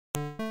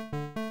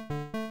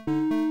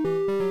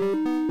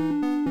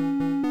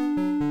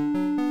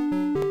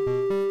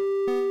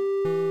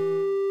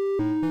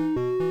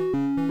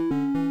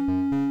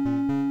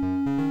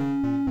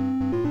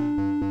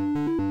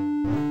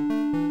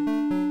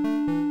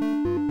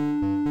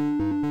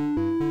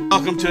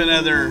Welcome to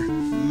another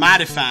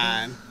Mighty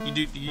Fine.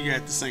 You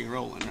got this thing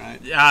rolling, right?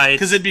 Yeah.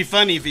 Because it'd be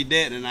funny if he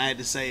didn't and I had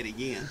to say it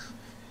again.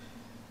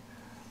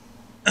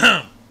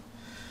 Another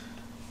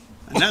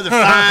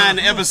fine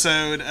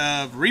episode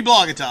of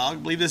Reblogatog. I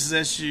believe this is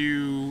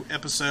SU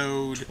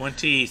episode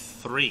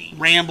 23.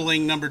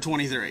 Rambling number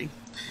 23.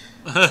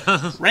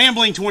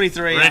 Rambling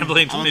 23.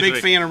 Rambling 23. I'm a big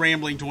fan of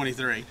Rambling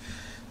 23.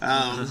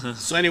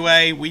 So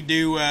anyway, we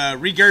do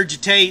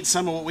regurgitate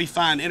some of what we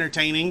find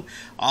entertaining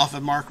off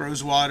of Mark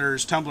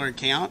Rosewater's Tumblr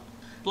account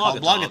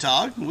called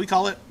Blogatog. We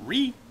call it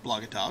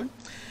Reblogatog.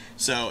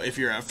 So if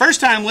you're a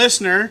first-time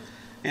listener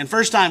and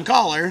first-time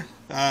caller,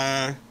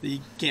 you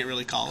can't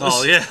really call us.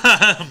 Oh, yeah.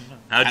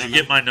 How'd you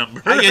get my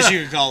number? I guess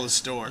you could call the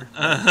store.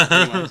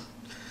 Anyway.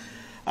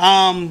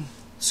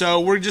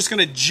 So we're just going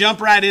to jump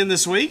right in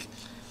this week.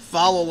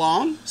 Follow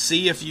along.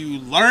 See if you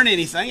learn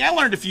anything. I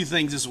learned a few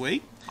things this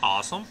week.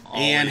 Awesome.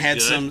 And had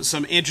good.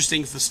 some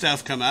interesting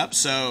stuff come up.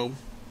 So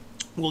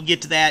we'll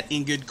get to that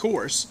in good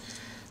course.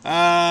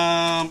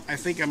 I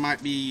think I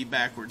might be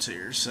backwards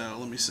here. So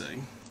let me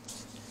see.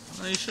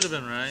 Well, you should have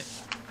been right.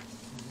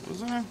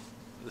 Was I?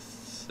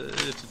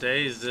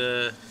 Today's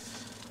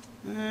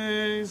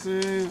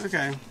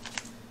okay.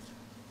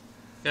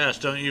 Gosh,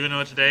 don't you even know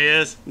what today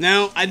is?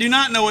 No, I do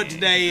not know what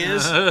today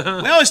is.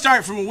 We always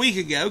start from a week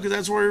ago because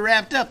that's where we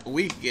wrapped up a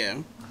week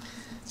ago.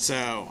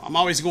 So I'm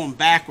always going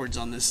backwards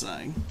on this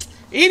thing.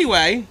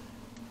 Anyway,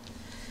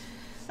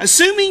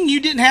 assuming you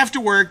didn't have to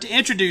work to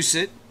introduce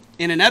it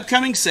in an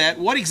upcoming set,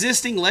 what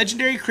existing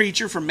legendary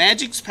creature from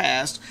Magic's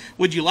past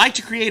would you like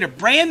to create a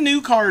brand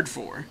new card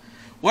for?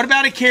 What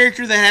about a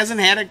character that hasn't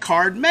had a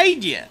card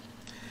made yet?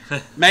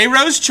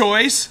 Mayro's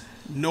choice,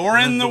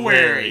 Norin the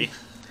Wary.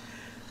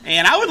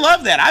 And I would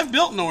love that. I've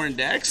built Norin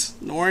decks.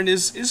 Norin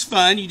is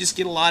fun. You just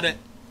get a lot of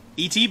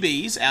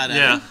ETBs out of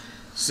it.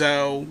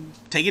 So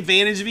take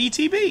advantage of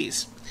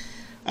ETBs.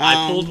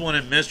 I pulled one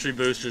in Mystery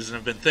Boosters and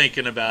have been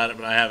thinking about it,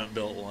 but I haven't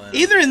built one.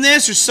 Either in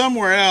this or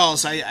somewhere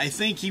else, I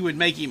think he would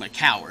make him a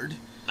coward.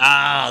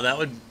 Ah, that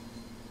would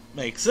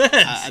make sense.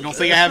 I don't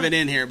think I have it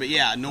in here, but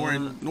yeah,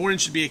 Norin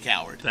should be a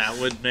coward. That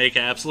would make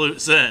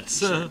absolute sense.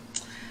 Sure.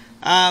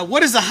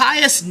 What is the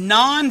highest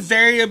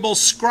non-variable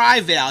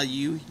scry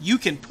value you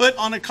can put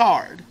on a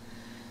card?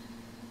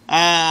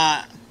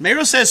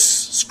 Mayro says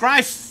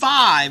scry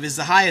 5 is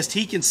the highest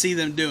he can see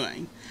them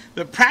doing,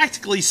 but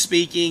practically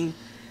speaking,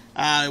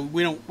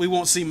 we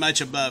won't see much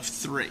above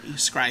 3,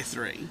 scry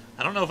 3.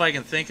 I don't know if I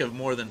can think of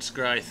more than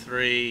scry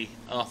 3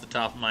 off the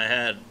top of my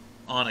head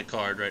on a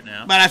card right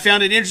now. But I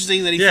found it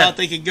interesting that he thought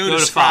they could go to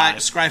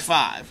scry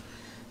 5.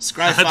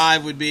 Scry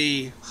 5 would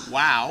be,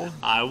 wow.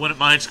 I wouldn't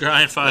mind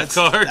scrying 5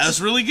 cards.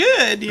 That's really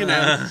good, you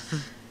know.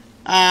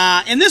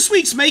 In this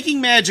week's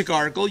Making Magic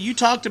article, you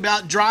talked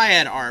about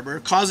Dryad Arbor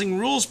causing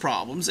rules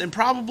problems and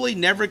probably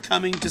never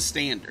coming to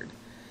standard.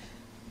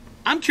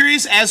 I'm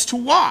curious as to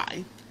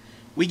why.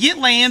 We get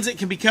lands that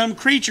can become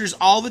creatures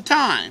all the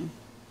time,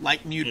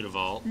 like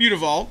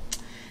Mutavault,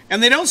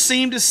 and they don't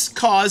seem to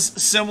cause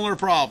similar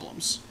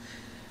problems.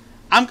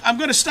 I'm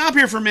going to stop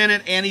here for a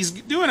minute, and he's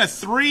doing a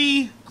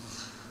three-part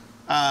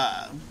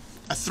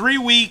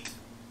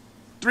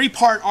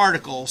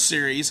article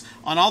series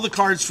on all the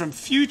cards from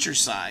Future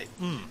Sight,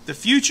 the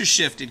future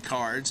shifted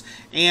cards,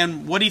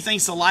 and what he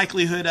thinks the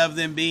likelihood of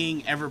them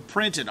being ever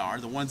printed are,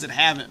 the ones that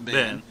haven't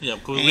been. Yeah,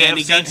 cool. And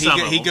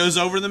he goes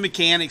over the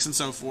mechanics and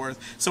so forth.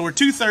 So we're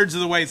 2/3 of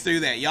the way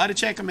through that. You ought to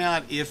check them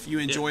out if you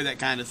enjoy that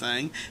kind of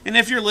thing. And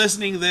if you're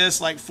listening to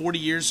this like 40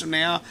 years from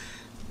now,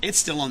 it's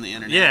still on the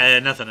internet. Yeah,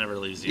 nothing ever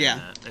leaves you in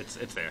that. It's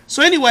there.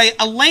 So anyway,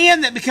 a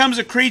land that becomes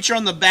a creature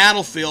on the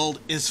battlefield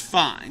is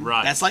fine.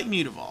 Right. That's like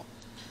Mutavault.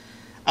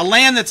 A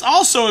land that's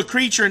also a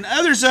creature in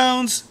other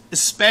zones,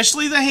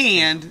 especially the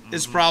hand,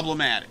 is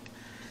problematic.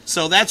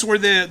 So that's where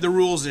the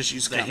rules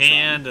issues come from. The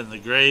hand and the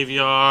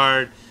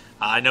graveyard.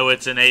 I know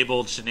it's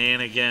enabled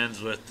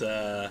shenanigans with...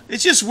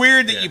 it's just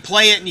weird that you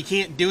play it and you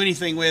can't do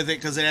anything with it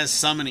because it has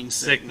summoning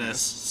sickness.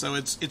 So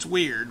it's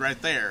weird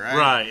right there, right?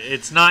 Right.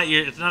 It's not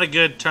a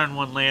good turn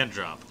 1 land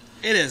drop.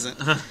 It isn't.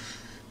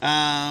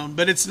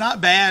 But it's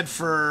not bad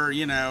for,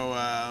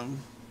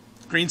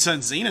 Green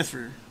Sun Zenith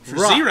for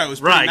zero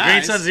is pretty nice.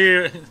 Green Sun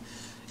Zenith.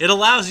 It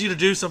allows you to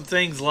do some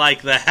things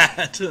like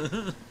that.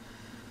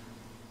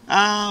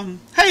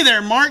 Hey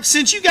there, Mark.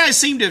 Since you guys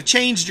seem to have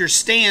changed your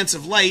stance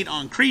of late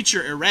on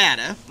creature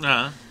errata,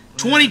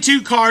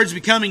 22 cards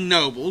becoming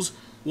nobles,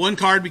 1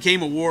 card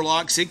became a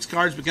warlock, 6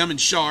 cards becoming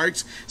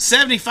sharks,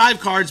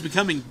 75 cards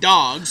becoming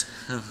dogs,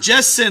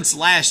 just since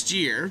last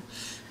year.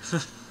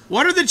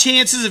 What are the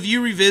chances of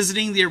you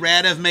revisiting the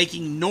errata of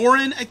making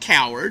Norin a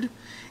coward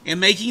and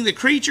making the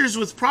creatures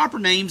with proper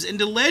names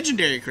into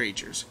legendary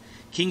creatures?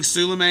 King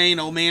Suleiman,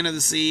 Old Man of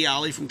the Sea,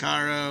 Ali from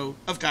Cairo,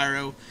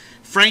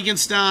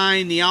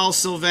 Frankenstein, Niall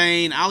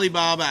Sylvain,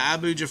 Alibaba,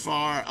 Abu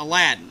Jafar,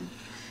 Aladdin.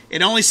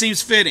 It only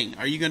seems fitting.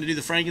 Are you going to do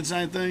the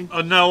Frankenstein thing?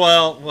 Oh, no,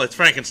 well, it's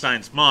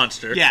Frankenstein's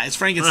monster. Yeah, it's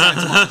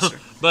Frankenstein's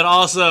monster. But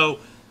also,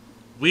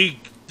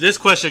 this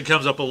question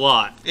comes up a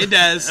lot. It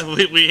does.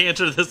 We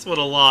answer this one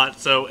a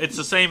lot, so it's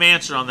the same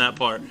answer on that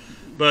part.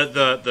 But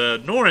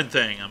the Norin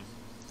thing,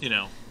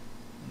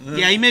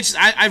 Yeah, he mentioned.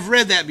 I've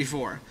read that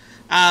before.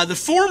 The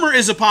former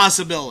is a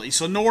possibility,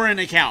 so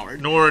Norrin a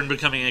coward. Norrin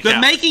becoming a coward.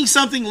 But making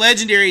something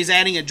legendary is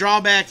adding a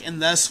drawback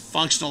and thus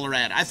functional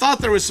errata. I thought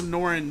there was some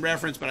Norrin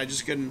reference, but I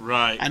just couldn't.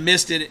 Right. I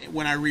missed it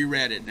when I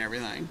reread it and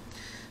everything.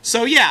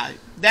 So yeah,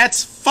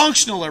 that's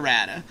functional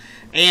errata.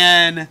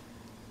 And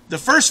the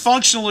first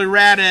functional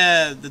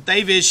errata that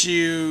they've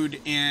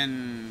issued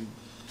in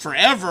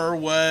forever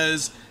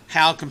was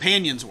how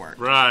companions work.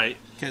 Right.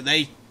 Because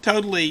they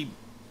totally...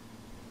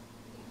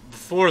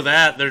 Before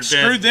that,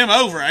 screwed them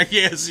over, I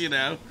guess,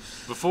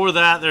 Before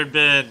that, there'd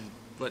been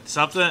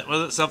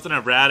something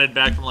errated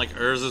back from like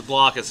Urza's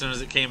block as soon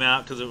as it came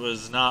out because it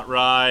was not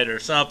right or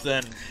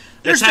something.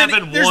 There's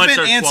been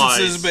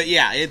instances, but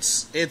yeah,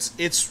 it's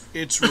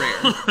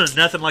rare.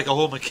 Nothing like a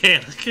whole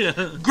mechanic.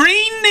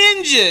 Green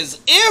Ninjas,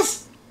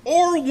 if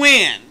or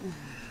when.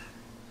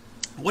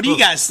 What do you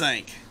guys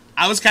think?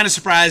 I was kind of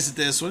surprised at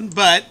this one,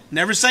 but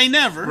never say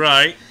never.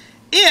 Right.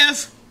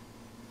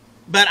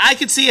 But I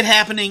could see it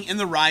happening in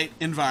the right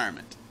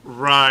environment.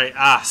 Right.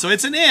 So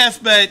it's an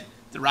if, but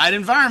the right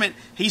environment.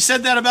 He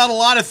said that about a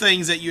lot of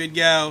things that you would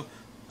go,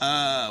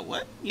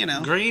 what?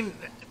 Green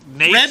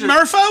nature. Red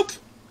merfolk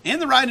in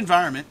the right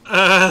environment.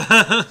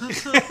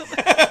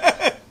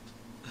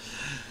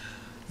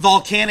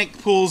 Volcanic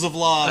pools of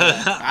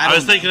lava. I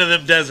was thinking of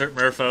them desert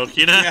merfolk,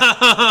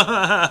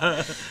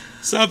 Yeah.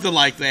 Something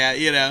like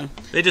that,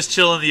 They just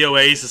chill in the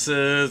oases.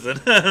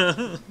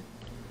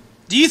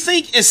 Do you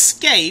think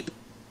escape,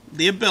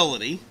 the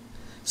ability,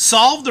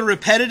 solved the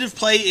repetitive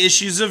play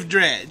issues of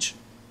Dredge?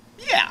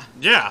 Yeah.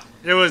 Yeah.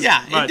 It was.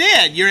 Yeah, it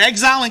did. You're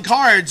exiling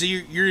cards.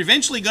 You're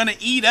eventually going to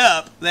eat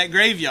up that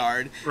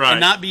graveyard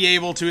and not be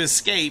able to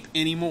escape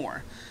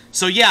anymore.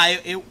 So yeah,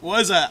 it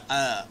was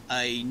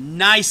a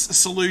nice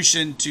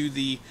solution to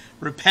the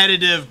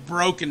repetitive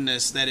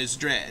brokenness that is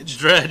Dredge.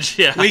 Dredge,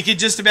 yeah.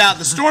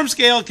 The Storm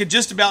scale could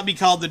just about be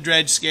called the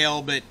Dredge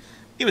scale, but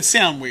it would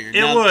sound weird.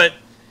 It would.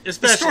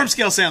 Especially, the Storm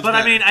scale sounds better.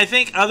 But I mean, I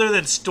think other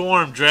than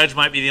Storm, Dredge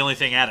might be the only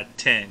thing out of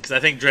 10, because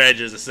I think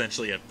Dredge is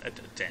essentially a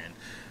 10.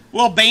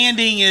 Well,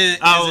 banding is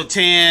a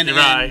 10,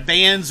 right. And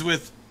bands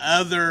with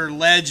other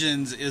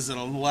legends is an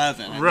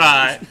 11.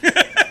 Right.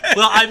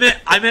 Well,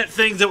 I meant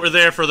things that were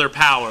there for their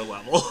power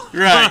level.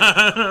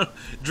 Right.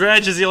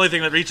 Dredge is the only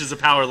thing that reaches the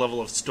power level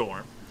of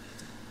Storm.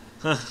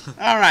 All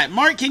right,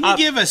 Mark, can you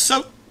give us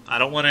I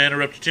don't want to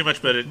interrupt you too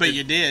much, but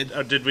you did.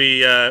 Did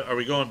we? Are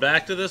we going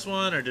back to this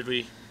one, or did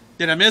we?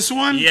 Did I miss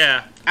one?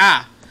 Yeah.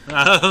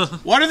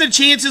 What are the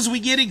chances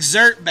we get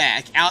Exert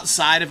back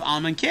outside of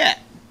Amonkhet?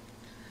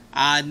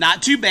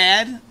 Not too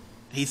bad.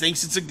 He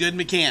thinks it's a good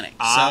mechanic.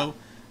 So,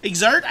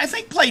 Exert, I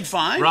think, played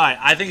fine. Right.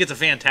 I think it's a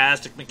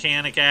fantastic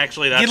mechanic,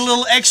 actually. Get a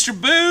little extra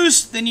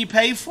boost, then you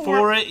pay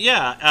for it.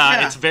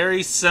 Yeah. It's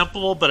very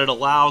simple, but it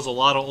allows a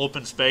lot of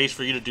open space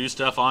for you to do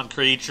stuff on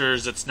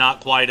creatures. It's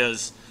not quite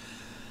as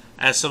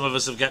some of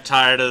us have got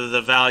tired of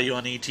the value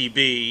on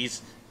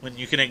ETBs. When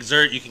you can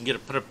Exert, you can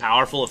put a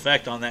powerful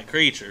effect on that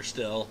creature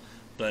still,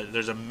 but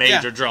there's a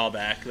major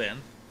drawback then.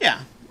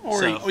 Yeah.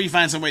 Or you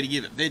find some way to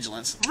give it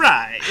vigilance.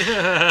 Right.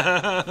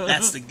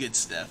 That's the good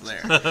stuff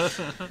there.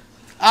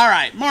 All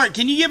right, Mark,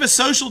 can you give a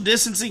social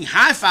distancing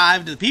high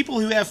five to the people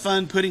who have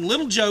fun putting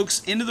little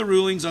jokes into the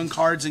rulings on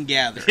Cards and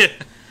Gather?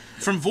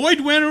 From Void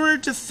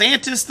Winterer to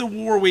Thantis the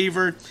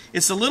Warweaver,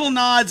 it's the little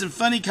nods and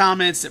funny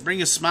comments that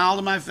bring a smile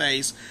to my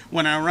face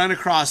when I run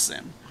across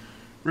them.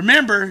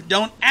 Remember,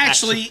 don't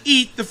actually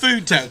eat the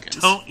food tokens.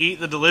 Don't eat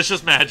the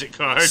delicious magic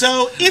cards.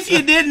 So, if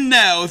you didn't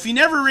know, if you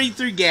never read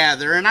through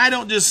Gather, and I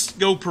don't just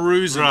go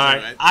perusing through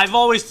it. I've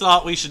always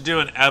thought we should do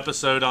an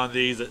episode on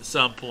these at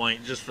some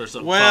point, just for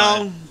some fun.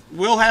 Well,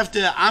 we'll have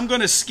to... I'm going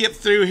to skip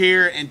through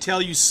here and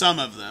tell you some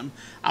of them.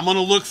 I'm going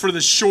to look for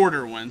the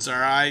shorter ones, all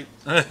right?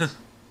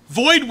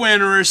 Void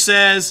Winterer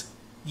says,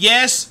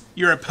 yes,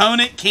 your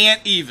opponent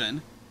can't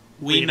even.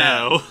 We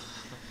know.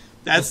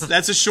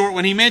 That's a short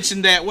one. He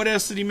mentioned that. What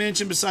else did he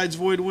mention besides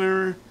Void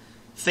Winterer?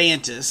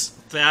 Thantis.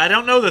 I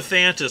don't know the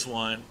Thantis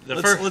one.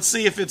 Let's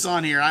see if it's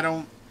on here. I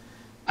don't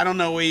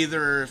know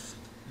either.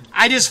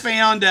 I just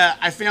found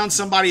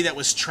somebody that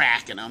was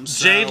tracking them.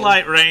 So Jade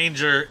Light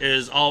Ranger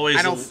is always.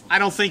 I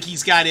don't think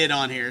he's got it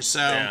on here. So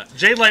yeah.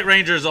 Jade Light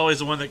Ranger is always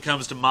the one that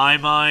comes to my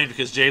mind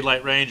because Jade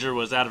Light Ranger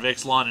was out of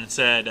Ixalan and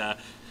said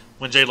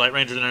when Jade Light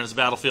Ranger enters the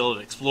battlefield,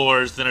 it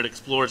explores. Then it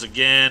explores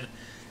again,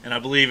 and I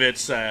believe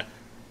it's.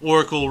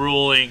 Oracle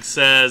ruling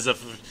says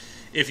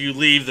if you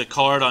leave the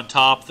card on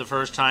top the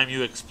first time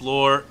you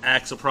explore,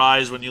 act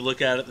surprised when you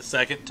look at it the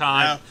second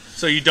time,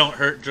 so you don't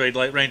hurt Jade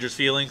Light Ranger's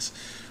feelings.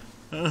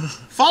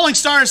 Falling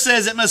Star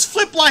says it must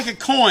flip like a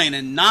coin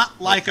and not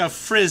like a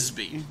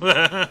frisbee.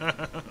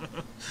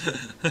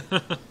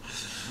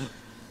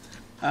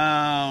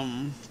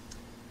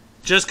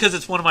 Just because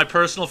it's one of my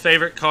personal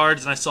favorite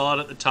cards and I saw it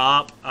at the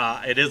top,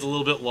 it is a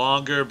little bit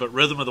longer, but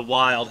Rhythm of the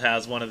Wild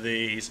has one of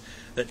these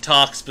that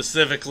talks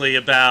specifically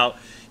about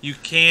you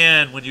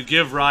can, when you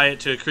give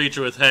Riot to a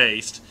creature with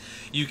haste,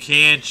 you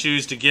can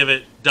choose to give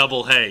it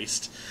double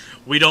haste.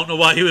 We don't know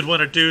why you would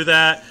want to do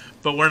that,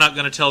 but we're not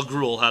going to tell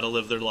Gruul how to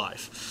live their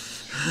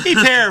life. He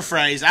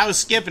paraphrased. I was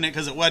skipping it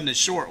because it wasn't a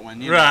short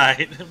one. You know?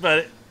 Right,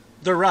 but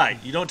they're right.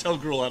 You don't tell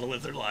Gruul how to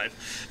live their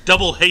life.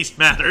 Double haste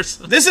matters.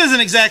 This isn't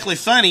exactly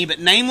funny, but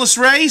Nameless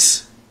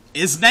Race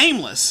is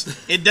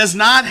nameless. It does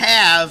not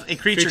have a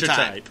creature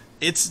type.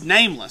 It's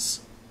nameless.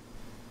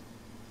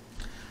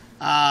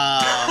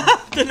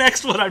 The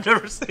next one I've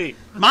never seen.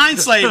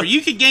 Mindslaver.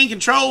 You could gain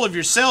control of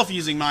yourself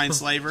using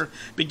Mindslaver,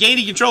 but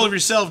gaining control of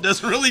yourself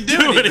doesn't really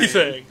do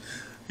anything.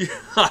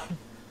 I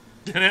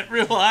didn't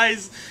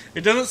realize.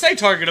 It doesn't say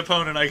target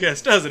opponent, I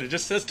guess, does it? It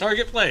just says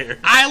target player.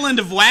 Island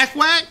of Whack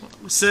Whack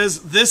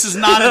says this is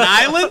not an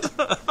island.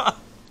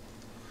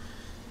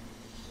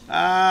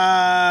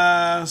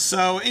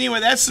 So anyway,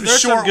 that's some There's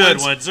short some good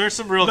ones. ones. There's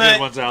some real good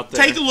ones out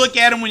there. Take a look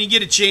at them when you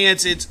get a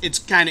chance. It's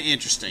kind of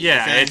interesting.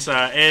 Yeah, okay?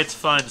 it's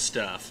fun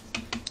stuff.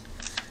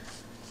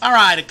 All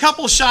right, a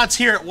couple shots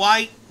here at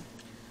White.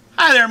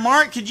 Hi there,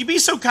 Mark. Could you be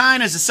so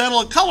kind as to settle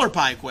a color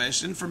pie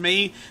question for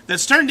me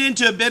that's turned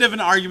into a bit of an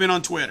argument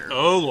on Twitter?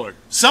 Oh, Lord.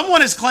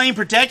 Someone has claimed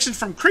protection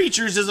from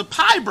creatures is a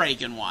pie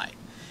break in White.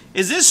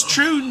 Is this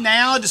true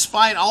now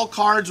despite all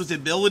cards with the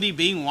ability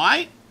being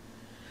White?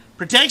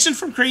 Protection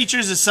from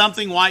creatures is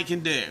something White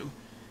can do.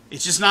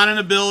 It's just not an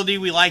ability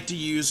we like to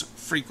use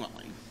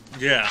frequently.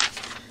 Yeah.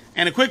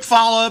 And a quick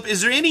follow-up,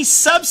 is there any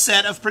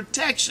subset of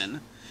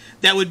protection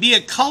that would be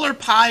a color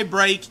pie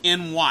break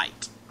in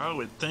White? I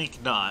would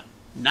think not.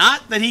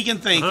 Not that he can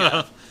think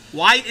of.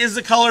 White is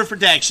the color of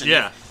protection.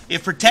 Yeah.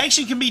 If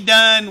protection can be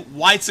done,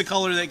 White's the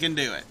color that can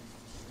do it.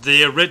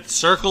 The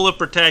circle of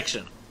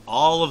protection,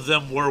 all of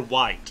them were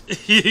white.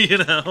 You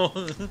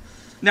know?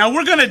 Now,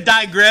 we're going to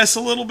digress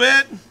a little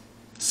bit,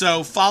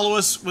 so follow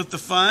us with the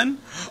fun.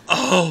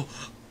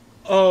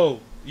 Oh,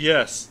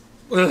 yes.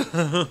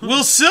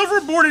 Will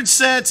silver-bordered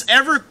sets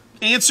ever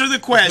answer the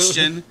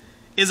question,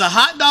 is a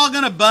hot dog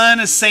on a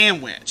bun a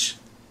sandwich?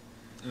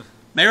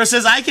 Mero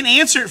says, I can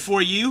answer it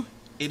for you.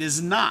 It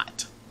is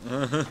not.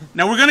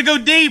 Now, we're going to go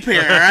deep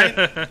here, all right?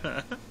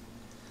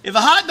 If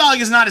a hot dog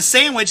is not a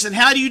sandwich, then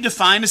how do you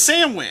define a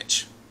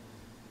sandwich?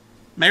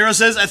 Mero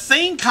says, a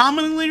thing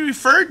commonly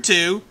referred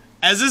to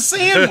as a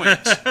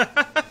sandwich.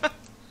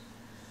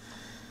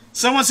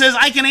 Someone says,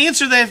 I can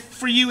answer that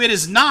for you. It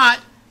is not.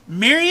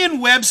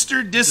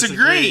 Merriam-Webster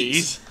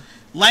disagrees.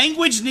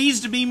 Language needs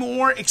to be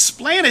more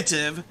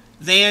explanative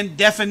than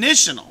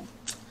definitional.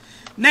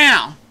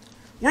 Now,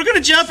 we're going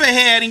to jump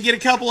ahead and get a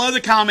couple other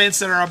comments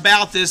that are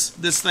about this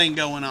thing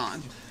going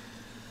on.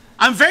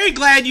 I'm very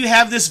glad you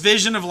have this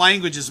vision of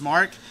languages,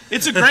 Mark.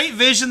 It's a great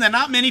vision that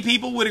not many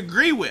people would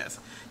agree with.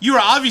 You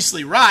are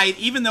obviously right,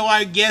 even though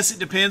I guess it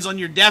depends on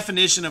your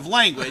definition of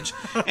language.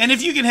 And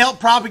if you can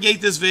help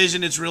propagate this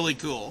vision, it's really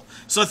cool.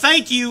 So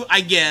thank you, I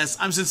guess.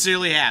 I'm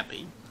sincerely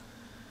happy.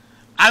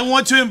 I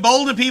want to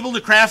embolden people to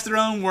craft their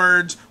own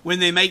words when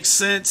they make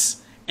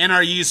sense and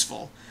are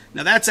useful.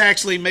 Now that's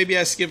actually, maybe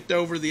I skipped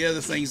over the other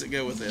things that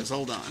go with this.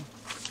 Hold on.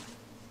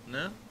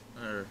 No?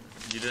 Or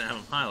you didn't have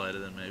them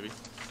highlighted then, maybe?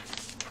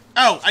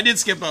 Oh, I did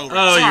skip over.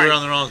 Oh, sorry. you were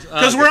on the wrong...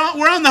 Because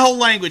we're on the whole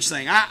language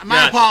thing.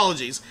 My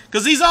apologies.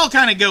 Because these all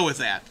kind of go with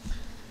that.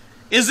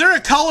 Is there a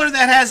color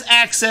that has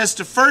access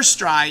to first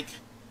strike,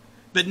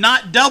 but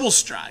not double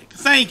strike?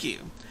 Thank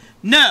you.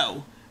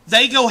 No.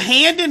 They go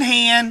hand in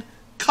hand,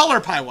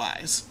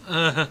 colorpiewise.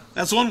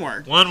 That's one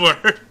word. One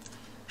word.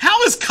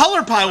 How is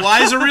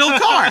colorpiewise a real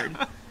card?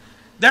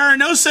 There are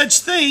no such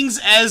things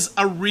as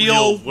a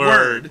real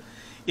word.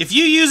 If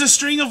you use a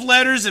string of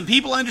letters and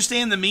people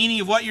understand the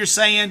meaning of what you're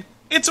saying,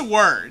 it's a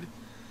word.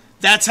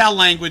 That's how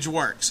language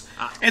works.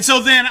 And so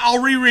then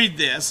I'll reread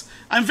this.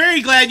 I'm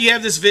very glad you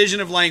have this vision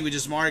of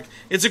languages, Mark.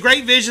 It's a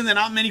great vision that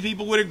not many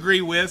people would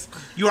agree with.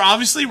 You are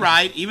obviously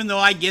right, even though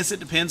I guess it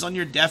depends on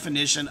your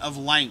definition of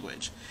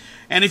language.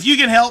 And if you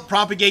can help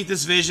propagate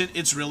this vision,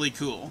 it's really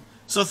cool.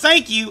 So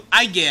thank you,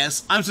 I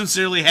guess. I'm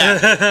sincerely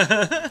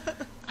happy.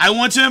 I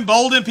want to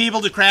embolden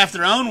people to craft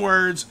their own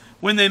words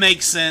when they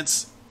make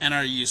sense and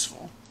are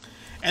useful.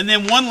 And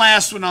then one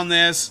last one on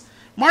this.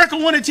 Mark, I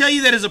want to tell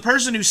you that as a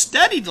person who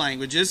studied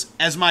languages,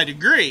 as my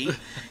degree,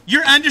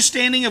 your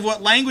understanding of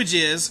what language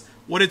is,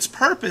 what its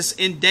purpose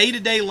in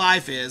day-to-day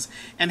life is,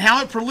 and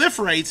how it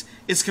proliferates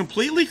is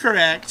completely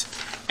correct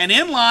and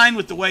in line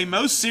with the way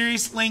most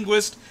serious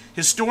linguists,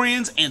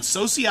 historians, and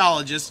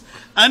sociologists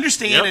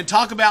understand and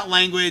talk about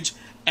language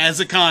as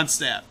a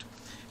concept.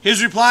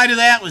 His reply to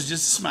that was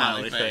just a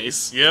smiley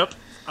face. Yep.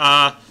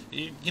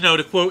 You know,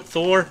 to quote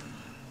Thor,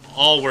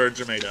 all words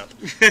are made up.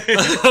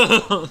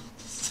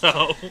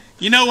 So.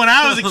 You know, when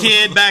I was a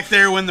kid back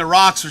there when the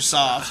rocks were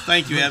soft,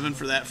 thank you, Evan,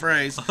 for that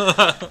phrase,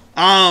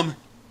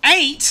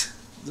 ain't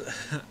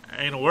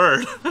a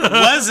word.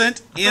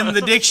 wasn't in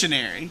the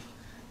dictionary.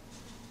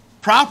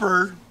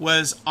 Proper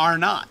was are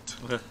not.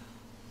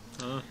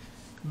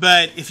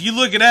 But if you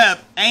look it up,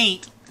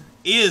 ain't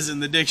is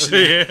in the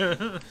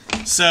dictionary.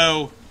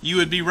 So you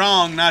would be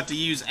wrong not to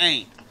use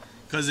ain't,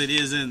 because it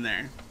is in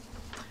there.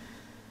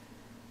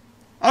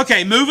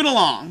 Okay, moving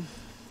along.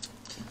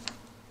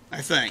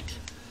 I think.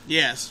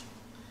 Yes.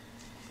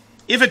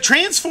 If a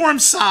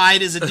transformed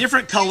side is a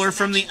different color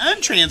from the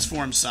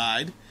untransformed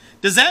side,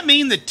 Does that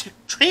mean the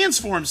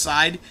transform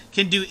side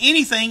can do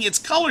anything its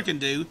color can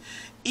do,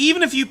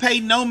 even if you pay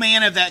no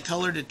mana of that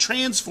color to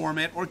transform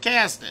it or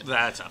cast it?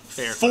 That's a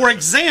fair For question.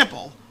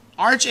 example,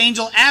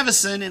 Archangel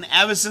Avacyn and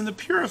Avacyn the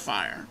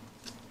Purifier.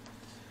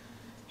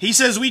 He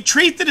says, we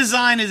treat the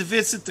design as if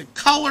it's at the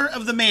color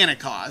of the mana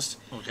cost.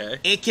 Okay.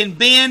 It can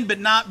bend but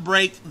not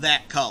break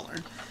that color.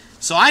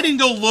 So I didn't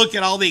go look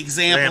at all the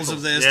examples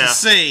of this to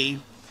see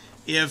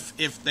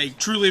if they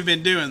truly have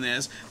been doing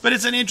this. But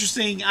it's an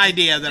interesting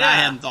idea that I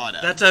hadn't thought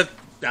of.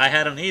 I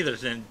hadn't either,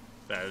 and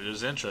it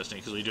was interesting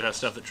because we do have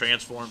stuff that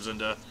transforms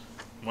into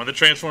one that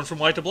transforms from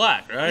white to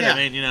black, right? Yeah. I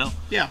mean, you know.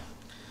 Yeah.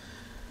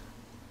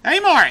 Hey,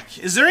 Mark,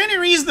 is there any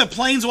reason the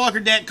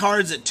Planeswalker deck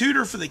cards that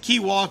tutor for the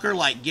Keywalker,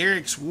 like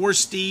Garrick's War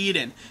Steed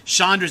and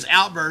Chandra's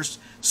Outburst,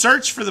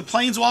 search for the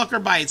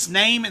Planeswalker by its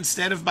name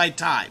instead of by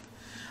type?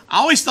 I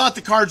always thought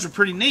the cards were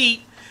pretty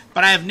neat,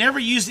 but I have never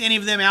used any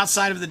of them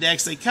outside of the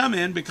decks they come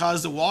in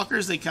because the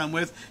walkers they come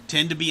with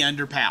tend to be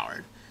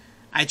underpowered.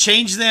 I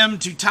changed them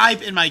to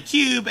type in my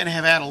cube and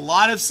have had a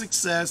lot of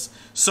success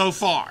so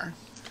far.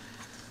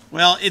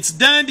 Well, it's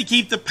done to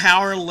keep the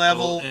power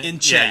level in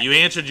check. Yeah, you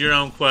answered your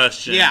own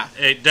question. Yeah.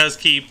 It does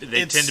keep,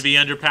 they tend to be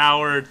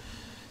underpowered.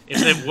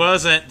 If it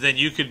wasn't, then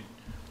you could,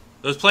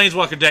 those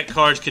Planeswalker deck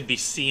cards could be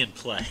see and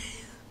play.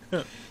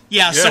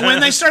 Yeah, so when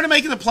they started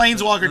making the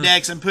Planeswalker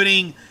decks and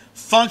putting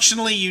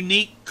functionally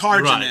unique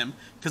cards in them,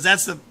 because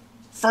that's the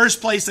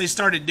first place they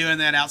started doing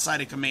that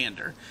outside of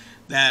Commander,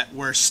 that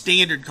were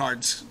standard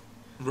cards.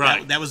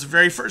 Right. That was the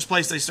very first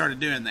place they started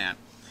doing that.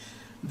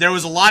 There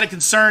was a lot of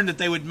concern that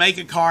they would make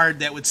a card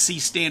that would see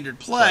standard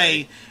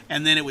play,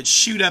 and then it would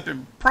shoot up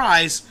in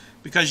price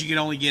because you could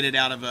only get it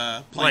out of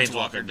a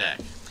Planeswalker deck.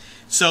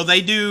 So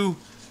they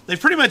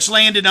pretty much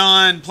landed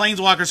on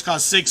Planeswalkers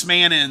cost 6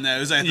 mana in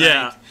those, I think.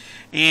 Yeah.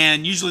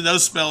 And usually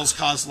those spells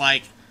cost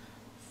like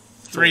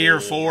 3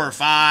 or 4 or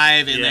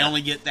 5, and they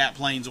only get that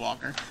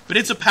Planeswalker. But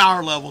it's a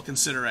power level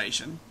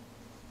consideration.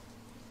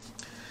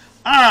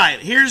 All right,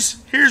 here's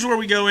where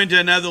we go into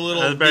another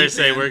little. I was about to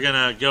say we're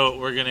gonna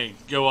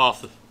go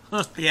off.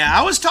 Yeah,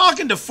 I was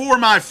talking to 4 of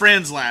my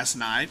friends last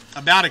night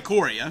about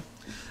Ikoria.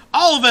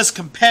 All of us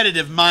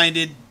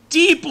competitive-minded,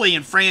 deeply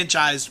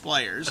enfranchised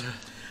players.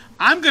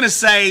 I'm gonna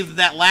say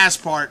that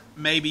last part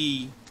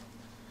maybe,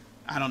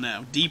 I don't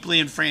know, deeply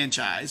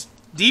enfranchised,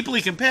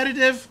 deeply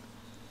competitive.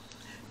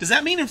 Does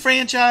that mean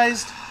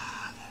enfranchised?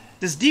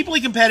 Does deeply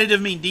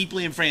competitive mean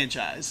deeply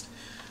enfranchised?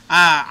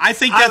 I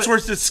think that's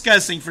worth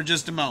discussing for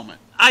just a moment.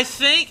 I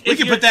think we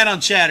can put that on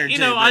chatter, too. You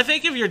know, I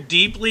think if you're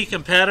deeply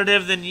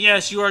competitive, then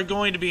yes, you are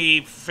going to be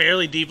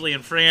fairly deeply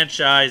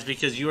enfranchised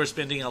because you are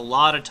spending a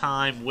lot of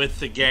time with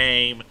the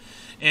game.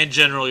 In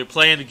general, you're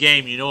playing the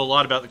game. You know a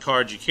lot about the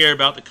cards. You care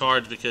about the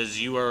cards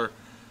because you are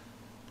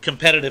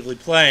competitively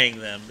playing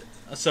them.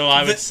 So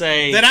I would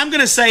say that I'm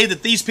going to say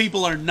that these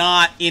people are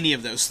not any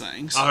of those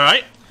things. All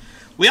right.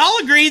 We all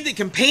agreed that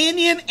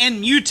Companion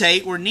and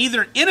Mutate were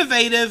neither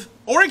innovative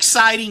or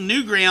exciting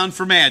new ground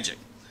for Magic,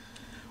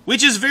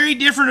 which is a very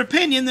different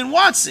opinion than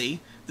WotC.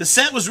 The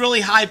set was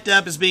really hyped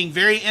up as being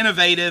very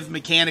innovative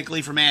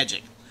mechanically for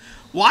Magic.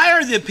 Why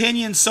are the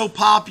opinions so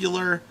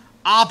popular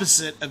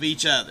opposite of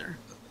each other?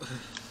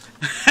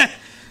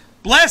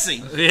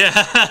 Blessing. Yeah.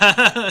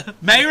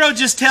 Mayro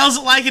just tells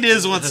it like it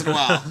is once in a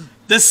while.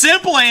 The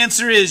simple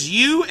answer is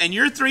you and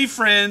your 3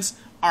 friends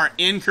are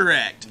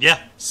incorrect.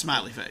 Yeah.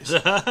 Smiley face.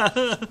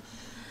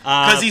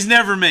 Because he's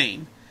never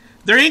mean.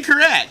 They're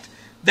incorrect.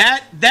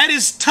 That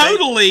is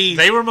totally...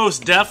 They were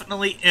most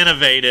definitely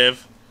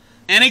innovative.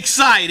 And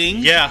exciting.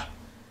 Yeah.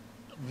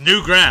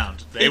 New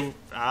ground.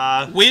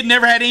 We had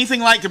never had anything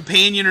like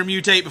Companion or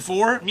Mutate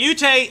before.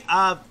 Mutate,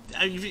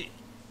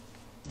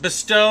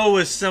 Bestow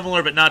was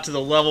similar, but not to the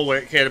level where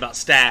it cared about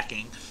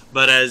stacking.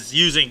 But as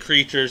using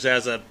creatures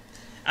as a...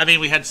 I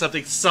mean, we had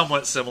something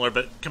somewhat similar,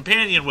 but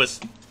Companion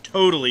was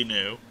totally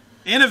new.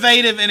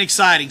 Innovative and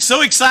exciting.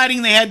 So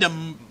exciting they had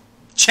to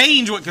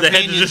change what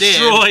Companion did. They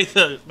had to destroy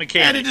the mechanics. They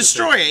had to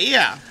destroy it,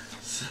 yeah.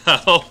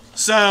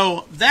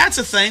 So that's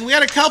a thing. We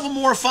had a couple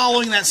more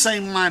following that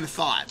same line of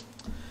thought.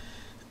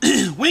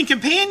 When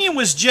Companion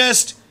was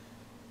just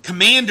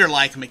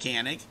Commander-like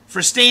mechanic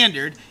for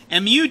Standard,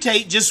 and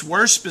Mutate just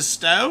worse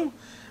Bestow,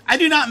 I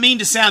do not mean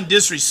to sound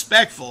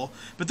disrespectful,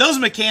 but those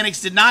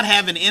mechanics did not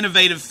have an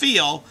innovative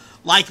feel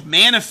like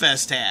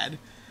Manifest had.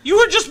 You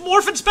were just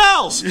morphing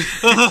spells.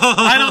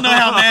 I don't know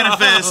how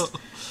Manifest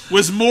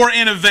was more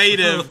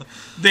innovative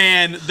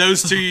than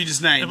those 2 you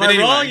just named. Am I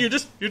wrong? You're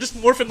just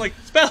morphing like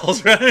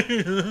spells, right?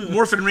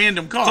 Morphing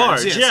random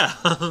cards. Yes.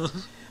 Yeah.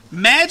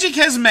 Magic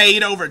has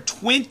made over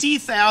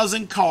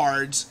 20,000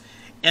 cards,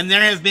 and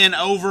there have been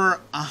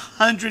over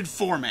 100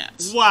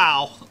 formats.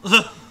 Wow.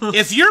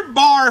 If your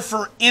bar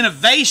for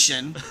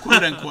innovation,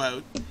 quote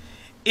unquote,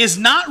 is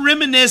not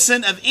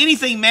reminiscent of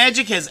anything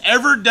Magic has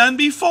ever done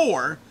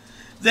before,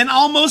 then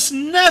almost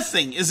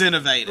nothing is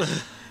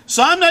innovative.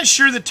 So I'm not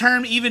sure the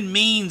term even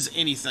means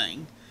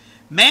anything.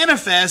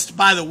 Manifest,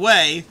 by the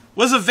way,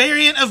 was a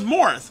variant of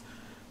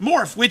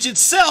Morph, which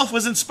itself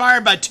was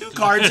inspired by 2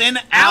 cards in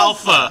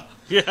Alpha.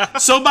 Yeah.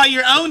 So by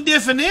your own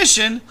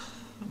definition,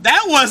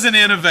 That wasn't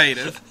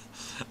innovative.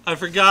 I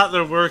forgot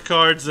there were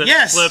cards that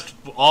flipped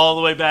all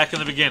the way back in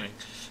the beginning.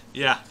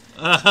 Yeah.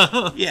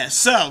 Yes,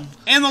 so,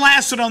 and the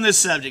last one on this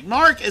subject.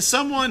 Mark, as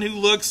someone who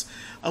looks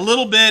a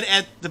little bit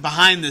at the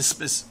behind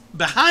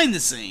the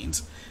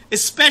scenes,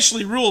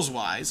 especially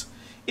rules-wise,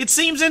 it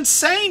seems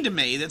insane to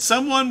me that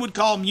someone would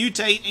call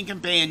Mutate and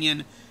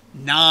Companion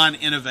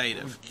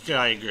non-innovative.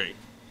 I agree.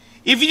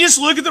 If you just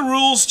look at the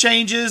rules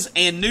changes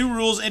and new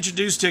rules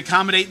introduced to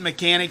accommodate the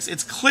mechanics,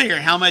 it's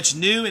clear how much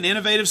new and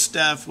innovative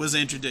stuff was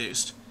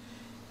introduced.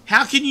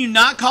 How can you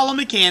not call a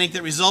mechanic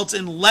that results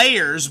in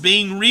layers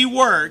being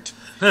reworked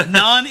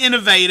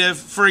non-innovative,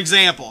 for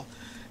example?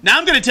 Now,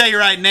 I'm going to tell you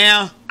right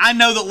now, I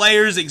know that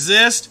layers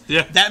exist.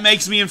 Yeah. That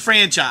makes me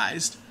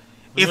enfranchised.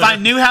 If I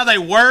knew how they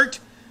worked,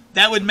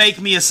 that would make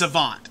me a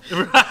savant.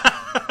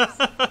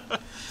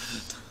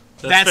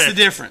 That's the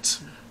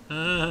difference.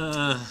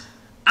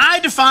 I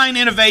define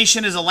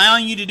innovation as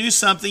allowing you to do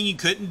something you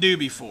couldn't do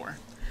before.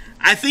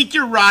 I think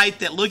you're right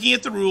that looking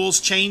at the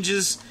rules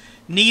changes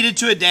needed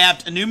to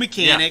adapt a new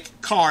mechanic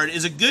card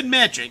is a good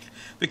metric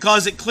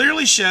because it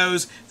clearly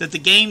shows that the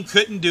game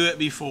couldn't do it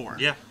before.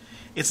 Yeah.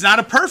 It's not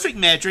a perfect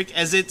metric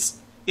as it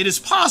is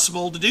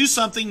possible to do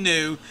something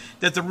new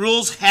that the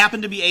rules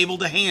happen to be able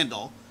to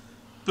handle,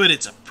 but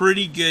it's a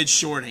pretty good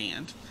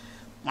shorthand.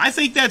 I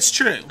think that's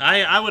true.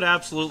 I would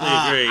absolutely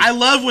agree. I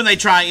love when they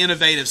try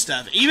innovative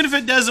stuff, even if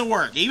it doesn't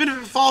work, even if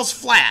it falls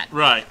flat.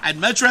 Right. I'd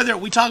much rather,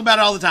 we talk about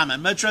it all the time,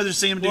 I'd much rather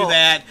see them do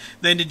that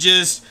than to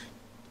just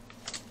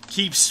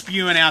keep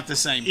spewing out the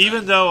same thing.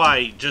 Even though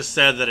I just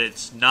said that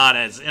it's not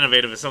as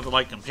innovative as something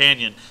like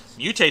Companion,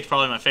 Mutate's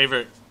probably my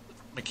favorite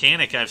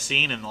mechanic I've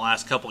seen in the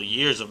last couple of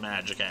years of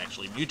Magic,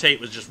 actually. Mutate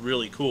was just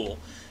really cool.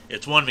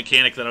 It's one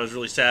mechanic that I was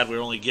really sad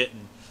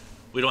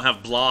we don't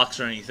have blocks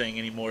or anything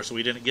anymore, so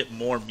we didn't get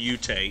more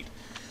Mutate.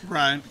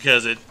 Right.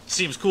 Because it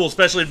seems cool,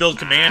 especially to build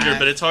Commander,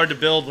 but it's hard to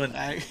build when,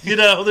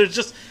 there's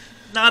just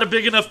not a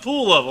big enough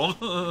pool of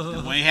them.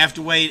 And we have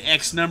to wait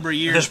X number of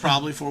years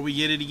probably before we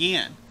get it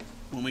again.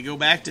 When we go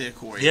back to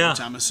Ikoria,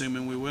 which I'm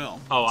assuming we will.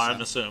 Oh, I'm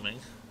assuming.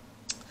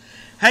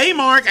 Hey,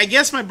 Mark, I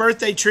guess my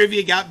birthday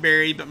trivia got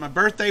buried, but my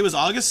birthday was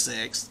August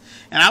 6th,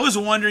 and I was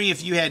wondering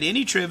if you had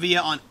any trivia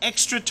on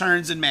extra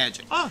turns in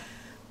Magic. Oh.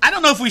 I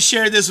don't know if we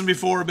shared this one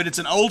before, but it's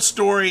an old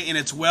story, and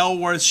it's well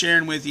worth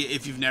sharing with you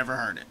if you've never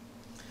heard it.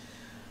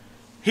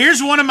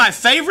 Here's one of my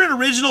favorite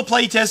original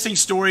playtesting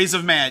stories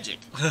of Magic.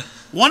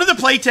 One of the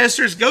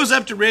playtesters goes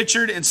up to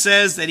Richard and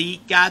says that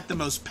he got the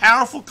most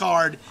powerful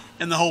card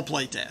in the whole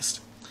playtest.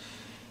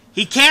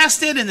 He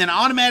casts it and then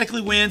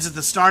automatically wins at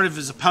the start of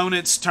his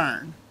opponent's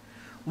turn.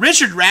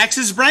 Richard racks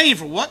his brain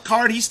for what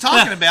card he's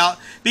talking about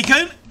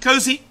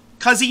because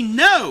he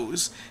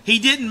knows he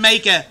didn't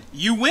make a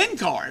 "you win"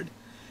 card,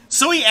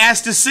 so he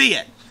asks to see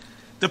it.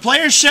 The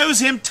player shows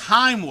him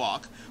Time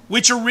Walk,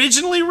 which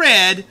originally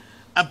read,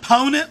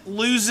 "Opponent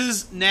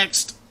loses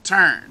next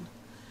turn."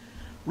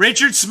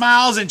 Richard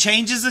smiles and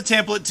changes the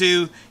template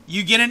to,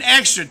 "You get an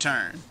extra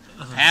turn.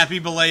 Happy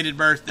belated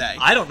birthday."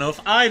 I don't know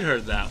if I'd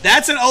heard that.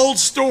 That's an old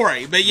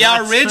story, but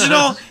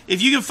original.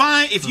 If you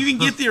can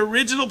get the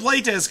original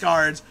playtest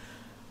cards,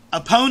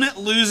 opponent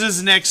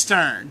loses next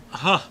turn.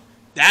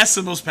 That's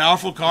the most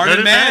powerful card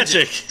in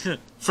Magic.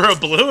 For a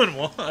blue and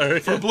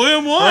one. For blue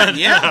and one,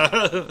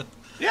 yeah.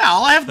 Yeah,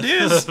 all I have to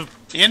do is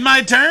end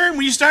my turn.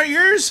 When you start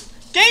yours,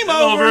 game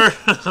over.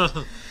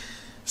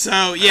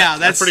 So yeah,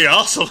 that's pretty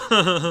awesome.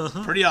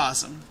 Pretty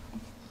awesome.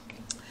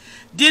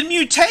 Did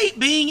Mutate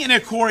being in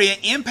Ikoria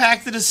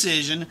impact the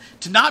decision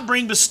to not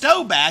bring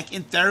Bestow back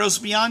in Theros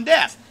Beyond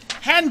Death?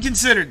 Hadn't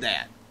considered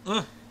that.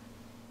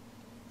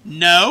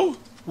 No,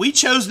 we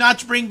chose not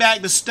to bring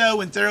back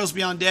Bestow in Theros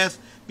Beyond Death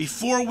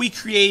before we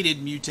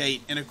created Mutate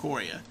in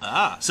Ikoria.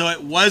 So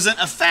it wasn't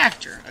a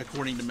factor,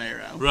 according to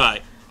Mero.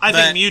 Right. I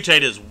think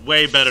Mutate is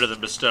way better than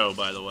Bestow,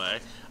 by the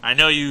way. I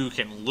know you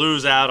can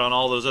lose out on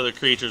all those other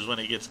creatures when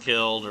it gets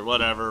killed or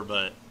whatever,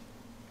 but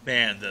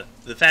man,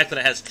 the fact that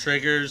it has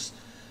triggers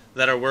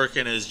that are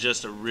working is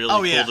just a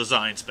really cool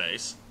design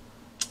space.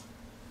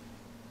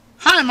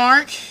 Hi,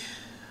 Mark.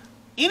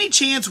 Any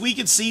chance we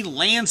could see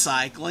land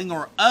cycling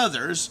or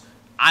others,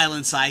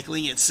 island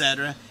cycling,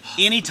 etc.,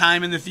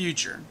 anytime in the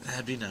future?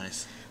 That'd be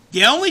nice.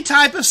 The only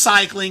type of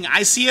cycling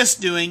I see us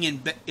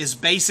doing is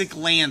basic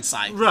land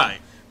cycling. Right.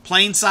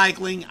 Plane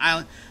cycling,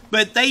 island.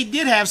 But they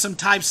did have some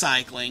type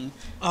cycling,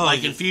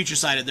 in Future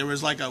Sighted. There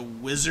was like a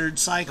wizard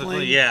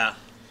cycling. Yeah.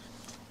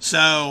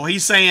 So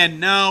he's saying,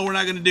 no, we're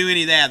not going to do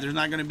any of that. There's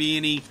not going to be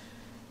any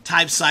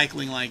type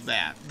cycling like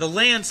that. The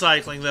land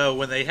cycling, though,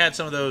 when they had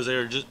some of those,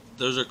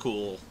 those are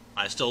cool.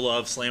 I still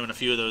love slamming a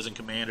few of those in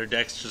Commander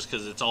decks just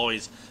because it's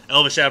always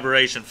Elvish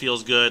Aberration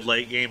feels good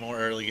late game or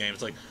early game.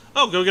 It's like,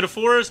 oh, go get a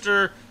forest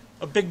or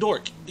a big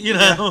dork, you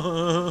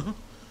know?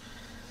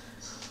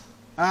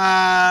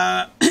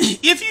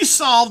 If you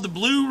solve the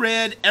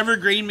blue-red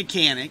evergreen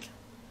mechanic,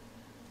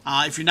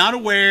 if you're not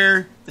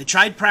aware, they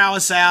tried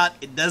Prowess out.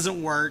 It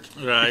doesn't work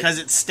because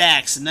it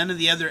stacks, and none of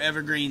the other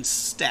evergreens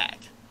stack.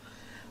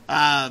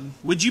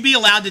 Would you be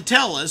allowed to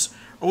tell us,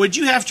 or would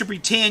you have to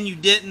pretend you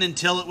didn't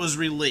until it was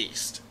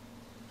released?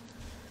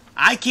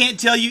 I can't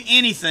tell you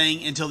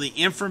anything until the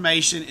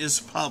information is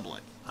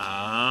public.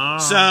 Oh.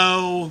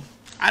 So,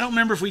 I don't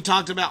remember if we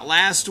talked about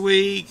last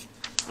week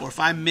or if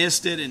I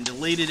missed it and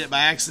deleted it by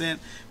accident.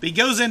 But he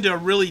goes into a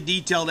really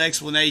detailed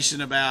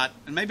explanation about,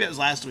 and maybe it was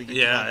last week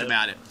he talked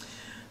about it,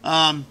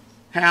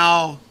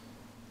 how,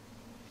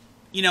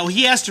 you know,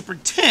 he has to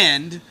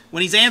pretend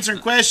when he's answering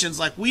questions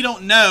like we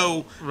don't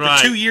know the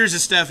 2 years of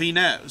stuff he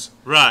knows.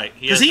 Right.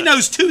 Because he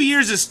knows 2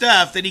 years of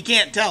stuff that he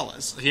can't tell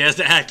us. He has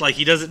to act like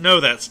he doesn't know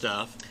that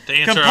stuff to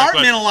answer our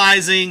questions.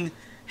 Compartmentalizing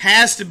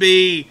has to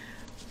be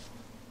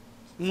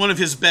one of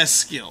his best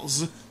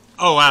skills.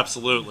 Oh,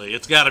 absolutely.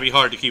 It's got to be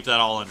hard to keep that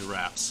all under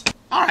wraps.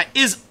 All right.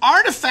 Is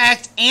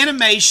artifact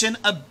animation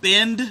a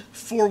bend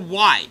for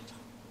white?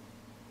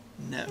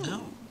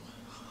 No.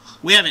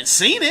 We haven't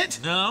seen it.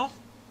 No.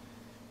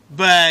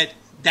 But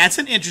that's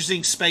an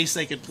interesting space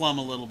they could plumb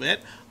a little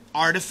bit.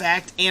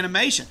 Artifact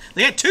animation.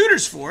 They got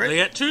tutors for it. They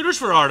got tutors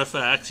for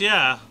artifacts,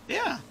 yeah.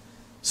 Yeah.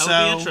 That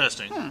would be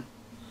interesting.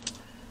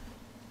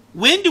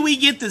 When do we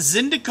get the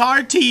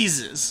Zendikar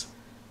teases?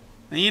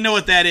 And you know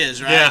what that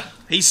is, right? Yeah.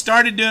 He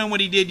started doing what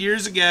he did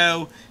years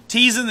ago,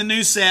 teasing the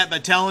new set by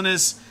telling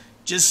us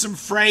just some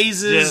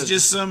phrases,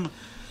 just some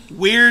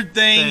weird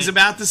things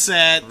about the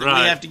set that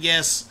we have to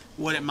guess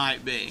what it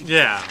might be.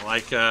 Yeah,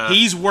 like...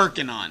 he's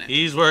working on it.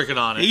 He's working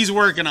on it. He's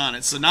working on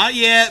it. So not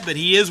yet, but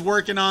he is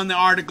working on the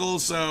article,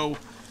 so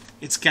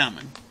it's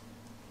coming.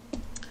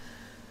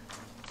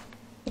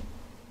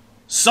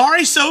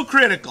 Sorry So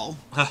Critical.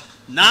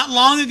 Not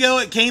long ago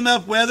it came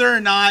up whether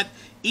or not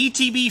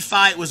ETB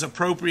fight was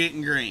appropriate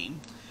in green.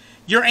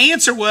 Your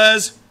answer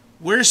was,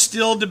 we're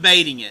still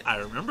debating it. I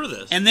remember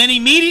this. And then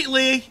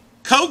immediately,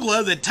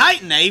 Kogla, the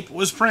Titan Ape,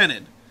 was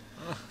printed.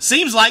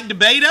 Seems like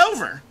debate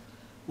over.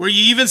 Were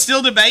you even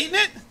still debating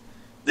it?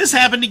 This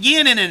happened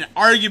again in an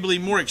arguably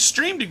more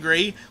extreme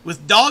degree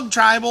with Dog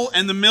Tribal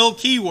and the Mill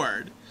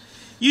keyword.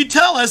 You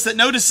tell us that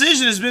no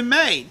decision has been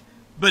made,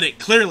 but it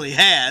clearly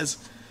has.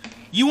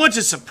 You want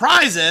to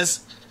surprise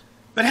us,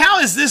 but how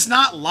is this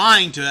not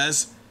lying to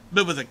us,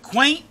 but with a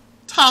quaint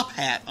top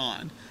hat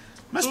on?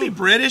 Must be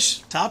British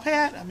top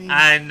hat. I mean,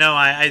 I know.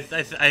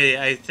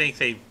 I think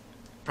they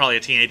probably a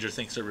teenager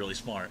thinks they're really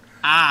smart.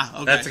 Ah,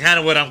 okay. That's kind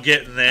of what I'm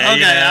getting there. Okay,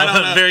 you know? I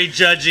don't know. Very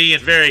judgy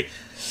and very,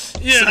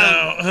 you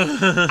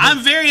know. I'm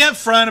very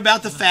upfront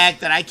about the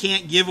fact that I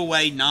can't give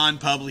away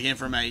non-public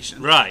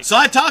information. Right. So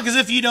I talk as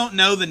if you don't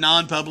know the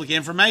non-public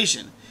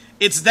information.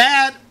 It's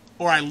that,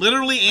 or I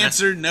literally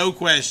answer no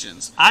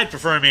questions. I'd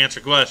prefer him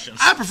answer questions.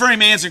 I prefer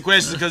him answering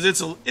questions because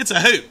it's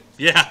a hoot.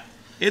 Yeah.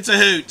 It's a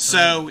hoot.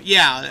 So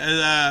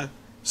yeah,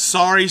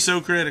 sorry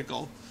so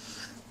critical.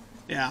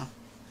 Yeah.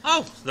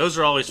 Oh, those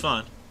are always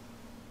fun.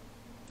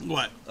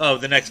 What? Oh,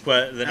 the next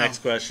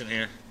question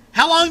here.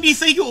 How long do you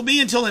think it will be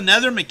until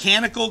another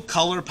mechanical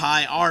color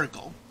pie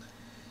article?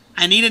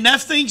 I need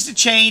enough things to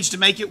change to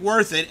make it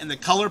worth it, and the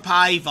color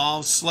pie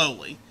evolves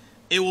slowly.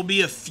 It will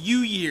be a few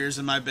years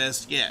in my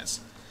best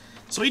guess.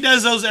 So he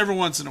does those every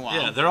once in a while.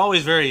 Yeah, they're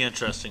always very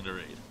interesting to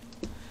read.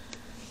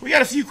 We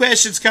got a few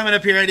questions coming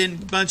up here. I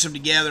didn't bunch them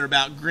together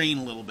about green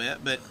a little bit,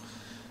 but...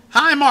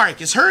 Hi,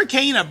 Mark. Is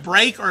Hurricane a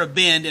break or a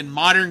bend in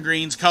Modern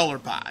Green's color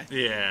pie?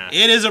 Yeah.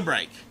 It is a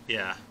break.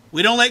 Yeah.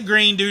 We don't let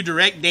green do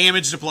direct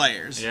damage to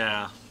players.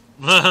 Yeah.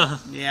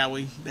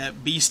 Yeah,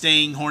 that bee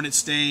sting, hornet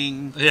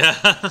sting,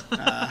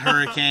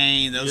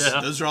 hurricane,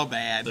 those are all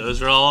bad.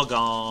 Those are all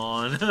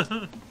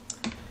gone.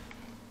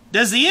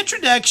 Does the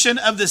introduction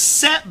of the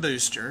set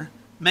booster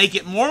make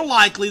it more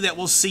likely that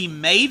we'll see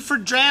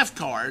made-for-draft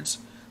cards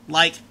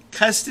like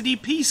Custody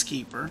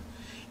Peacekeeper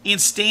in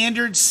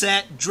standard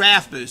set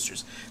draft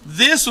boosters?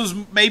 This was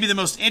maybe the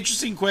most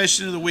interesting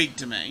question of the week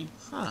to me.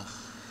 Huh.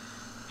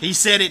 He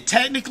said it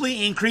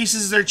technically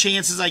increases their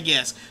chances, I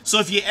guess. So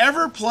if you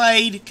ever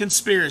played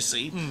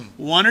Conspiracy,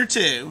 1 or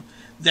 2,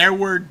 there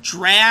were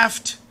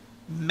draft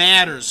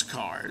matters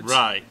cards.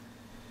 Right.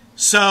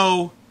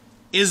 So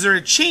is there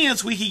a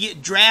chance we could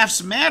get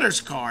drafts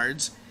matters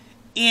cards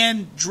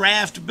in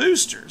draft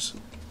boosters?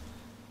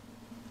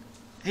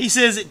 He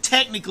says it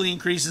technically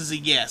increases the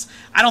guess.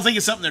 I don't think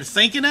it's something they're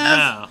thinking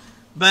of,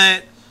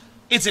 but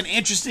it's an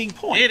interesting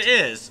point. It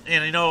is.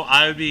 And, you know,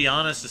 I would be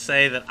honest to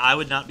say that I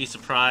would not be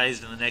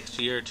surprised in the next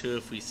year or two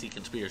if we see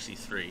Conspiracy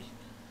 3.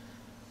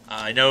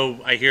 I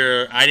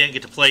didn't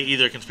get to play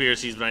either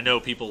Conspiracies, but I know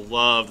people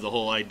love the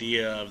whole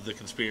idea of the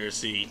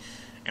Conspiracy.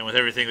 And with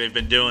everything they've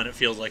been doing, it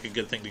feels like a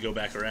good thing to go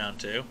back around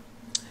to.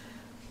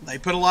 They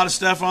put a lot of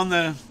stuff on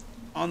the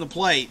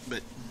plate,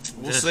 but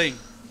we'll see.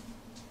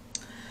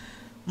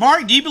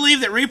 Mark, do you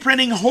believe that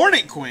reprinting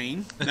Hornet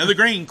Queen, another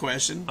green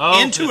question,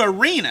 into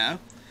Arena,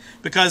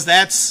 because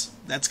that's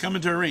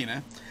coming to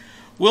Arena,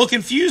 will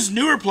confuse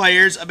newer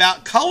players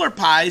about color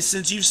pies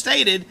since you've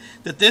stated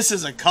that this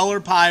is a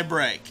color pie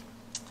break?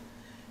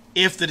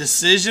 If the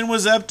decision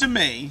was up to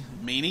me,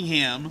 meaning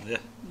him,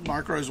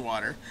 Mark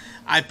Rosewater,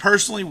 I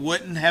personally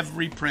wouldn't have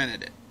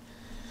reprinted it.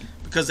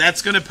 Because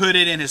that's going to put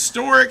it in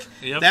Historic.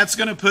 Yep. That's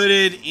going to put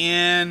it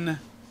in,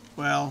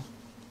 well,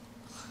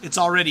 it's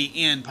already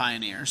in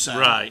Pioneer.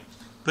 So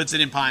puts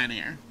it in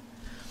Pioneer.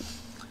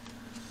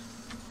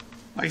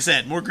 Like I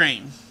said, more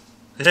green.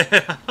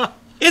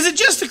 Is it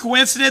just a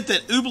coincidence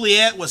that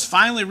Oubliette was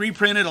finally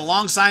reprinted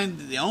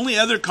alongside the only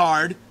other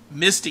card,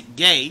 Mystic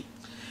Gate,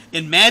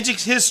 in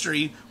Magic's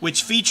history,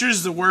 which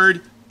features the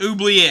word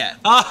Oubliette?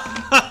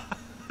 I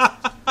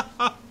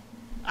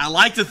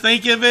like to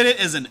think of it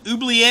as an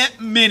Oubliette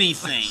mini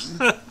thing.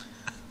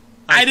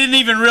 I didn't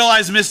even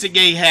realize Mystic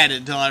Gate had it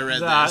until I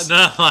read this.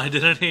 No, I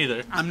didn't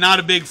either. I'm not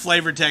a big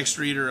flavor text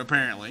reader,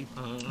 apparently,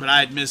 but I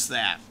had missed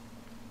that.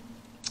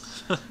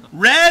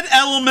 Red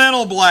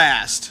Elemental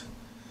Blast.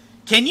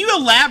 Can you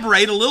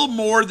elaborate a little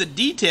more the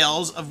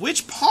details of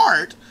which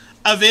part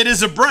of it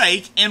is a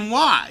break and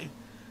why?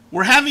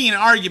 We're having an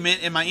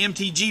argument in my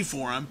MTG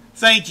forum.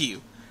 Thank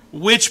you.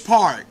 Which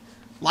part?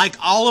 Like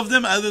all of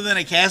them other than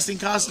a casting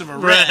cost of a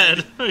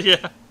red.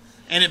 Yeah.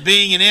 And it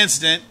being an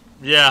instant.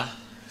 Yeah.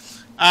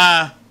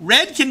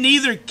 Red can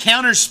neither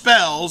counter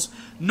spells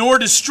nor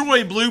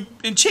destroy blue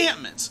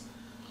enchantments.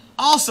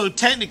 Also,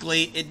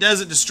 technically, it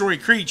doesn't destroy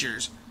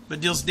creatures, but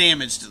deals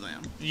damage to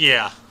them.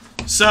 Yeah.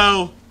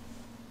 So,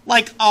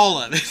 like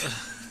all of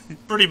it.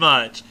 Pretty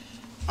much.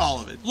 All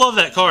of it. Love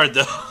that card,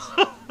 though.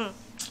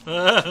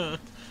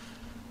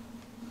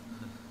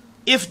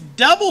 If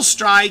Double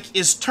Strike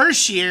is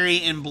tertiary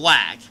in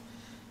black,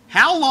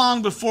 how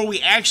long before we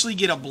actually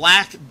get a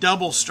black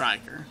Double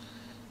Striker?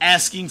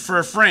 Asking for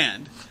a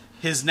friend.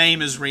 His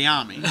name is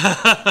Ryami.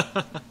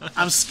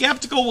 I'm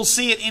skeptical we'll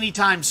see it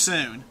anytime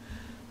soon.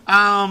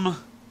 I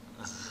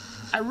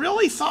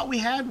really thought we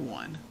had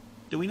one.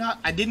 Do we not?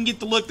 I didn't get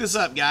to look this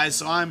up, guys,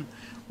 so I'm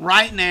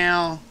right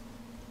now.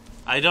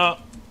 I don't.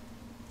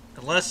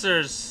 Unless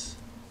there's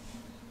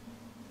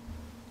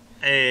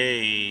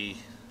a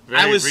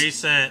very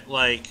recent,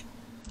 like.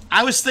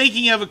 I was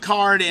thinking of a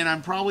card, and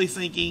I'm probably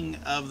thinking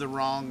of the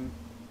wrong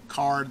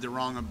card, the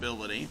wrong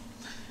ability.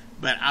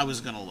 But I was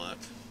going to look.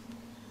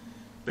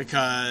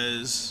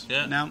 Because.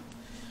 Yeah.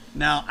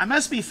 Now, I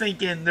must be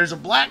thinking there's a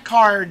black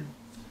card,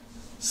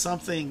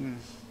 something.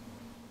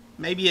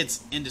 Maybe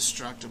it's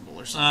indestructible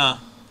or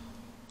something.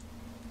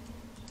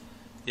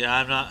 Yeah,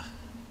 I'm not.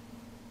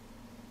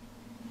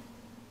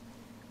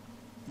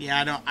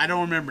 Yeah, I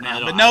don't remember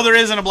now. But no, there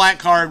isn't a black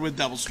card with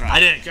Double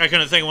Strike. I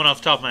couldn't think of one off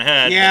the top of my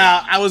head.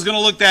 Yeah, I was going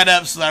to look that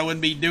up so that I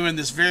wouldn't be doing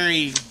this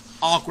very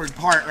awkward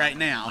part right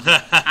now.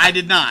 I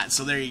did not,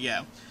 so there you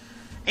go.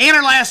 And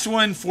our last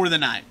one for the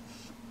night.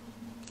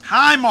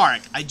 Hi,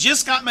 Mark. I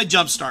just got my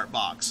Jumpstart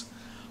box.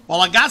 While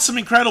I got some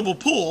incredible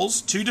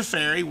pulls, 2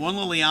 Teferi, 1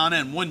 Liliana,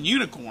 and 1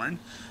 Unicorn,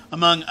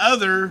 among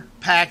other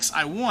packs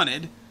I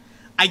wanted,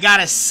 I got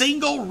a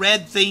single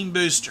red theme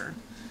booster.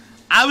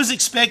 I was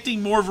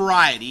expecting more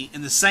variety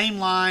in the same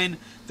line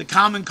the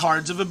common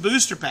cards of a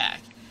booster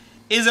pack.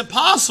 Is it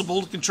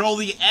possible to control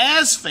the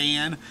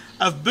ASFAN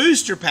of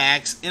booster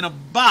packs in a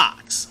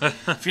box?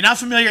 If you're not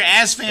familiar,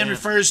 ASFAN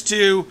refers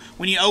to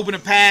when you open a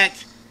pack,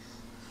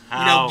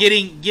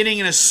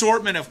 getting an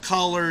assortment of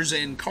colors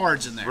and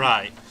cards in there.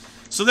 Right.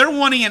 So they're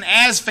wanting an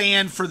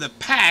ASFAN for the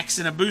packs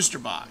in a booster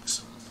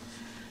box.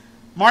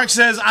 Mark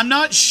says, I'm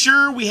not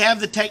sure we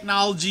have the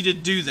technology to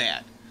do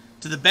that.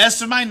 To the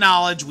best of my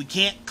knowledge, we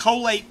can't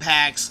collate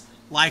packs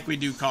like we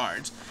do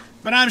cards.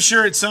 But I'm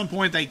sure at some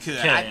point they could.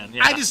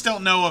 I just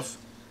don't know if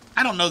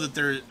I don't know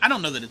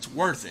that it's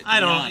worth it. I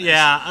don't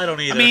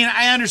either. I mean,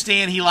 I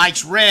understand he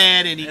likes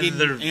red and he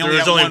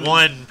there's only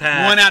one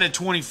pack. 1 out of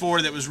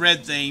 24 that was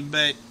red themed,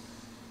 but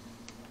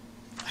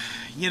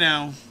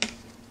I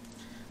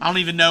don't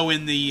even know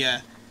in the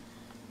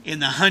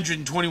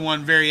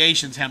 121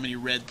 variations how many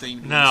red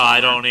themed. No,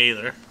 I don't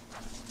either.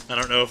 I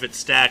don't know if it's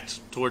stacked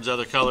towards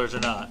other colors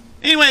or not.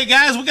 Anyway,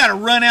 guys, we got to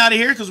run out of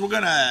here because we're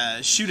going to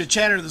shoot a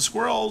Chatter of the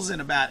Squirrels in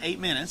about 8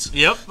 minutes.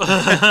 Yep.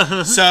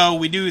 So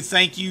we do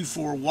thank you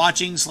for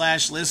watching /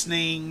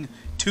 listening,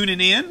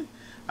 tuning in.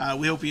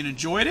 We hope you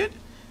enjoyed it.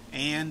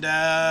 And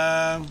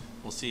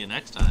we'll see you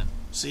next time.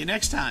 See you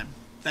next time.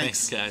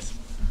 Thanks Thanks,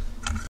 guys.